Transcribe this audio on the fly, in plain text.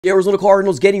The Arizona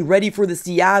Cardinals getting ready for the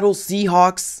Seattle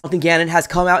Seahawks. Jonathan Gannon has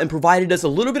come out and provided us a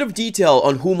little bit of detail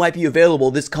on who might be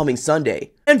available this coming Sunday.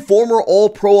 And former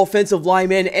All-Pro offensive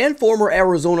lineman and former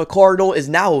Arizona Cardinal is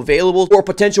now available for a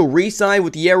potential re-sign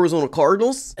with the Arizona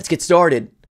Cardinals. Let's get started.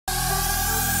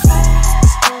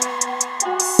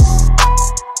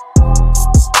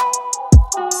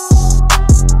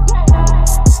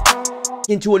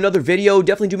 Into another video,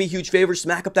 definitely do me a huge favor,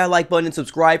 smack up that like button and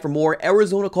subscribe for more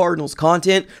Arizona Cardinals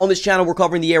content. On this channel, we're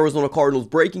covering the Arizona Cardinals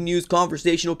breaking news,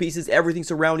 conversational pieces, everything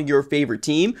surrounding your favorite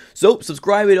team. So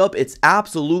subscribe it up, it's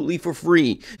absolutely for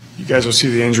free. You guys will see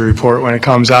the injury report when it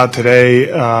comes out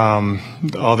today.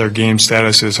 All their game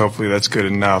statuses, hopefully that's good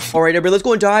enough. All right, everybody, let's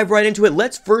go and dive right into it.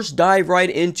 Let's first dive right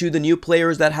into the new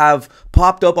players that have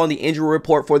popped up on the injury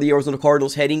report for the Arizona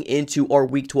Cardinals heading into our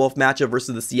Week 12 matchup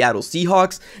versus the Seattle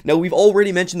Seahawks. Now, we've already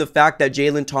mentioned the fact that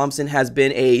Jalen Thompson has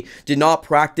been did not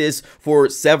practice for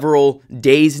several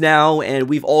days now, and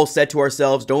we've all said to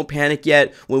ourselves, don't panic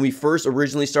yet. When we first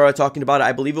originally started talking about it,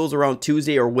 I believe it was around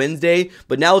Tuesday or Wednesday,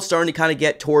 but now it's starting to kind of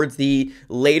get towards the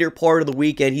later part of the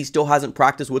week, and he still hasn't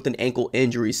practiced with an ankle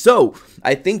injury. So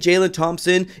I think Jalen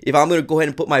Thompson, if I'm going to go ahead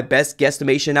and put my best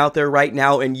guesstimation out there right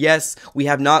now, and yes, we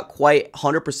have not quite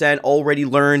 100% already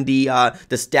learned the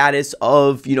status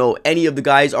of, any of the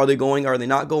guys. Are they going, are they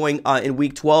not going in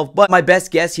Week 12? But my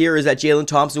best guess here is that Jalen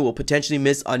Thompson will potentially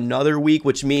miss another week,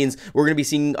 which means we're going to be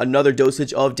seeing another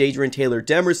dosage of Taylor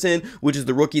Demerson, which is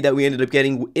the rookie that we ended up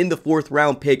getting in the 4th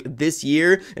round pick this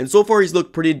year, and so far he's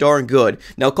looked pretty darn good.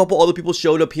 Now, a couple other people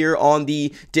showed up here on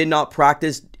the did not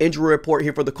practice injury report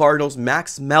here for the Cardinals.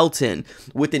 Max Melton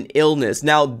with an illness.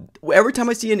 Now, every time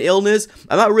I see an illness,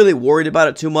 I'm not really worried about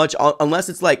it too much, unless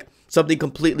it's like something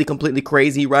completely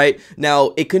crazy, right?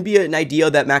 Now, it could be an idea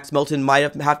that Max Melton might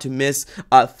have to miss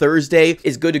Thursday.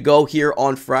 Is good to go here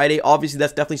on Friday. Obviously,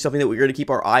 that's definitely something that we're going to keep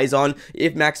our eyes on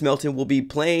if Max Melton will be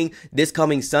playing this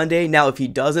coming Sunday. Now, if he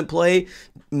doesn't play,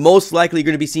 most likely you're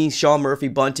going to be seeing Sean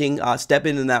Murphy-Bunting step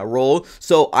in that role.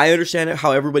 So I understand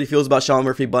how everybody feels about Sean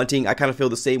Murphy-Bunting. I kind of feel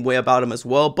the same way about him as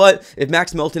well. But if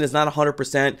Max Melton is not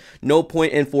 100%, no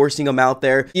point in forcing him out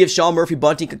there. See if Sean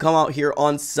Murphy-Bunting could come out here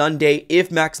on Sunday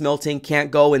if Max Melton can't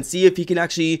go, and see if he can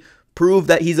actually prove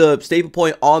that he's a staple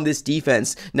point on this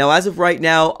defense. Now, as of right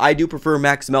now, I do prefer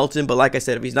Max Melton, but like I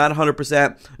said, if he's not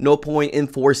 100%, no point in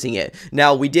forcing it.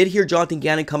 Now, we did hear Jonathan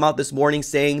Gannon come out this morning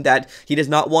saying that he does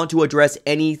not want to address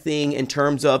anything in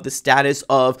terms of the status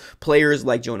of players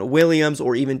like Jonah Williams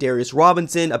or even Darius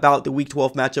Robinson about the Week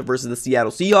 12 matchup versus the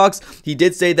Seattle Seahawks. He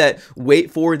did say that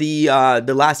wait for the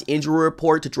last injury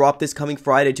report to drop this coming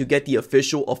Friday to get the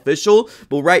official.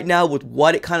 But right now, with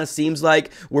what it kind of seems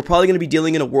like, we're probably going to be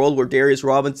dealing in a world where Darius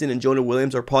Robinson and Jonah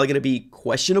Williams are probably going to be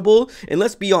questionable. And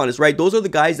let's be honest, right? Those are the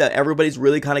guys that everybody's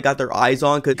really kind of got their eyes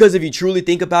on, because if you truly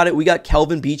think about it, we got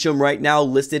Kelvin Beachum right now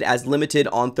listed as limited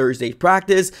on Thursday's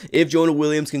practice. If Jonah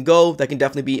Williams can go, that can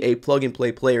definitely be a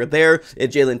plug-and-play player there.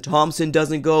 If Jalen Thompson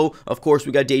doesn't go, of course,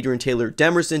 we got Taylor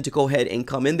Demerson to go ahead and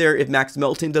come in there. If Max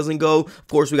Melton doesn't go, of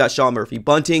course, we got Sean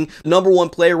Murphy-Bunting. Number one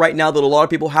player right now that a lot of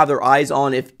people have their eyes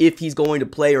on if he's going to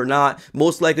play or not,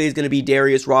 most likely is going to be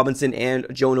Darius Robinson and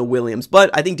Jonah Williams. But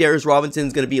I think Darius Robinson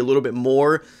is going to be a little bit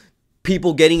more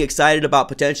people getting excited about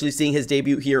potentially seeing his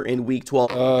debut here in Week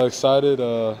 12. Excited.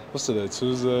 What's today?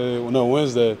 Tuesday? Well, no,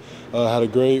 Wednesday. Had a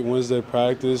great Wednesday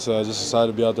practice. Just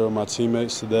excited to be out there with my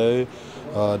teammates today.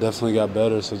 Definitely got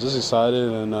better. So just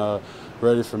excited and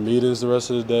ready for meetings the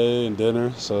rest of the day and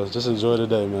dinner. So just enjoy the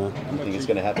day, man. You think it's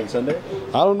going to happen Sunday?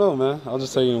 I don't know, man. I'll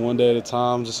just take it one day at a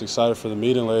time. Just excited for the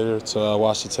meeting later to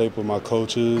watch the tape with my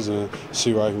coaches and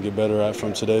see where I can get better at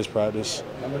from today's practice.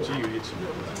 How much are you each?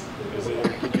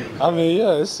 I mean,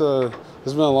 yeah,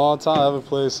 it's been a long time. I haven't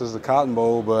played since the Cotton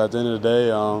Bowl, but at the end of the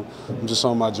day, I'm just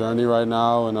on my journey right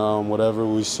now, and whatever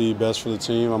we see best for the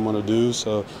team, I'm going to do.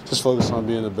 So just focus on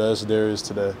being the best Darius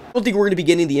today. I don't think we're going to be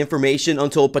getting the information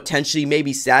until potentially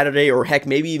maybe Saturday or heck,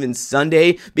 maybe even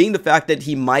Sunday, being the fact that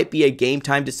he might be a game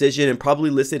time decision and probably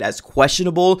listed as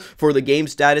questionable for the game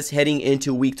status heading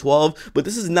into Week 12. But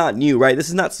this is not new, right? This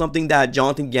is not something that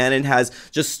Jonathan Gannon has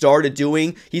just started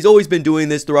doing. He's always been doing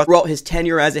this throughout his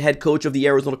tenure as a head coach of the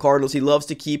Arizona Cardinals. He loves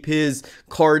to keep his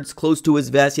cards close to his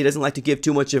vest. He doesn't like to give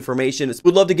too much information.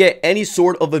 Would love to get any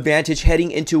sort of advantage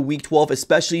heading into Week 12,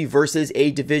 especially versus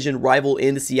a division rival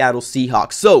in the Seattle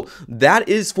Seahawks. So that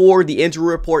is for the injury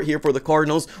report here for the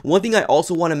Cardinals. One thing I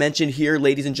also want to mention here,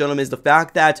 ladies and gentlemen, is the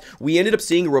fact that we ended up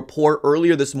seeing a report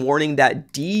earlier this morning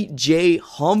that DJ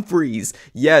Humphries,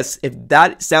 yes, if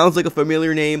that sounds like a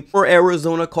familiar name, for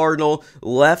Arizona Cardinal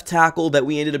left tackle that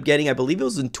we ended up getting, I believe it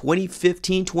was in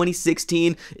 2015,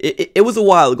 2016. It It was a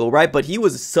while ago, right? But he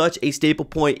was such a staple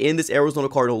point in this Arizona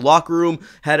Cardinal locker room,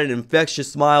 had an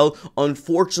infectious smile.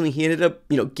 Unfortunately, he ended up,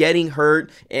 getting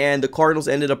hurt, and the Cardinals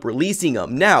ended up releasing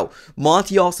him. Now,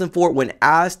 Monty Austin-Fort, when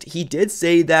asked, he did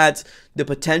say that the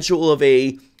potential of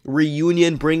a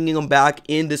reunion, bringing him back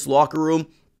in this locker room,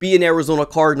 be an Arizona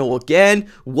Cardinal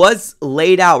again, was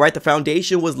laid out, right? The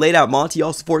foundation was laid out. Monty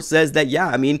Austin-Fort says that, yeah,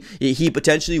 I mean, he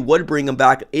potentially would bring him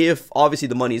back if, obviously,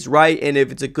 the money's right and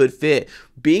if it's a good fit.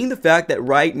 Being the fact that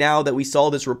right now that we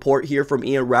saw this report here from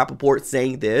Ian Rappaport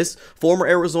saying this, former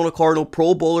Arizona Cardinal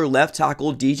Pro Bowler left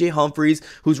tackle DJ Humphries,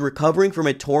 who's recovering from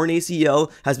a torn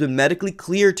ACL, has been medically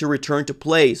cleared to return to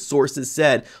play, sources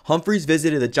said. Humphries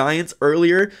visited the Giants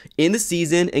earlier in the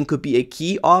season and could be a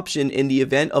key option in the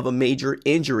event of a major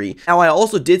injury. Now, I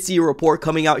also did see a report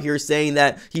coming out here saying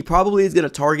that he probably is going to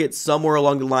target somewhere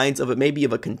along the lines of maybe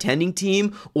of a contending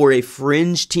team or a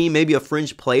fringe team, maybe a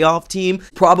fringe playoff team,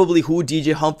 probably who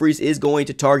DJ Humphries is going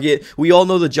to target. We all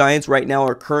know the Giants right now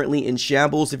are currently in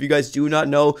shambles. If you guys do not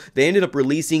know, they ended up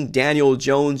releasing Daniel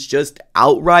Jones just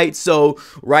outright. So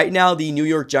right now, the New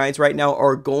York Giants right now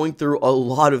are going through a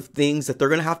lot of things that they're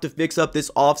going to have to fix up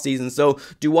this offseason. So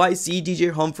do I see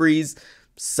DJ Humphries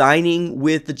signing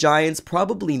with the Giants?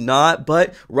 Probably not,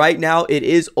 but right now it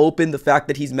is open, the fact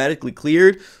that he's medically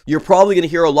cleared. You're probably going to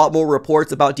hear a lot more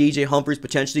reports about DJ Humphries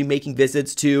potentially making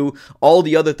visits to all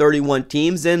the other 31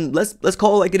 teams, and let's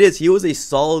call it like it is. He was a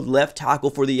solid left tackle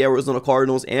for the Arizona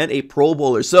Cardinals and a Pro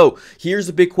Bowler. So here's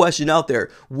a big question out there.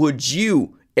 Would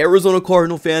you, Arizona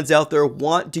Cardinal fans out there,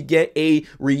 want to get a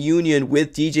reunion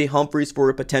with DJ Humphries for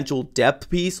a potential depth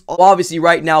piece? Obviously,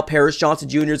 right now, Paris Johnson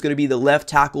Jr. is going to be the left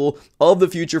tackle of the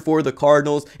future for the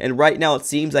Cardinals, and right now it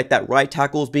seems like that right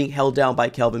tackle is being held down by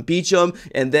Kelvin Beachum,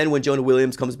 and then when Jonah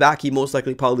Williams comes back, he most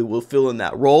likely probably will fill in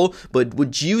that role. But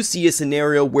would you see a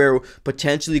scenario where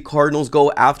potentially Cardinals go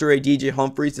after a DJ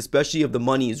Humphries, especially if the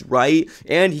money is right,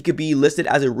 and he could be listed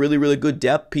as a really, really good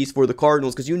depth piece for the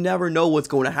Cardinals? Because you never know what's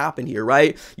going to happen here,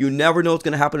 right? You never know what's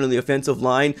going to happen on the offensive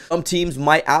line. Some teams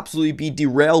might absolutely be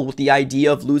derailed with the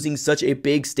idea of losing such a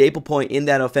big staple point in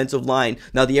that offensive line.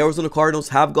 Now, the Arizona Cardinals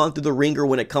have gone through the ringer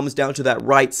when it comes down to that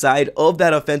right side of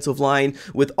that offensive line,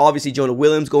 with obviously Jonah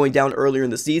Williams going down earlier in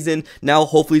the season. Now,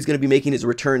 hopefully, he's going to be making his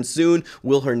return soon.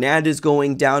 Will Hernandez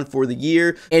going down for the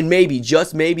year. And maybe,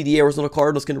 just maybe, the Arizona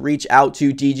Cardinals can reach out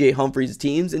to DJ Humphries'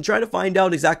 teams and try to find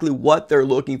out exactly what they're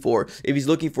looking for. If he's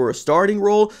looking for a starting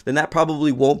role, then that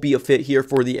probably won't be a fit here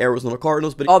for the Arizona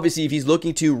Cardinals. But obviously, if he's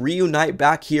looking to reunite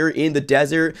back here in the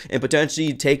desert and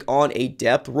potentially take on a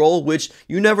depth role, which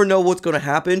you never know what's going to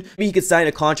happen, maybe he could sign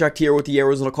a contract here with the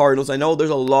Arizona Cardinals. I know there's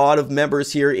a lot of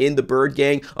members here in the Bird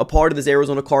Gang, a part of this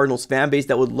Arizona Cardinals fan base,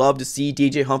 that would love to see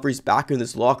DJ Humphries back in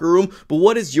this locker room. But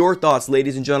what is your thoughts,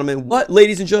 ladies and gentlemen? What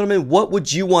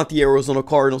would you want the Arizona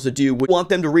Cardinals to do? Would you want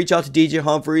them to reach out to DJ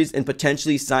Humphries and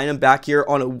potentially sign him back here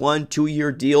on a 1-2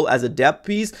 year deal as a depth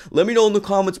piece? Let me know in the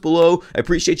comments below. I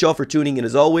appreciate y'all for tuning in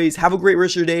as always. Have a great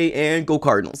rest of your day, and go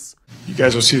Cardinals. You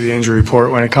guys will see the injury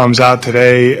report when it comes out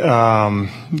today.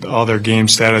 All their game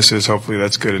statuses, hopefully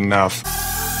that's good enough.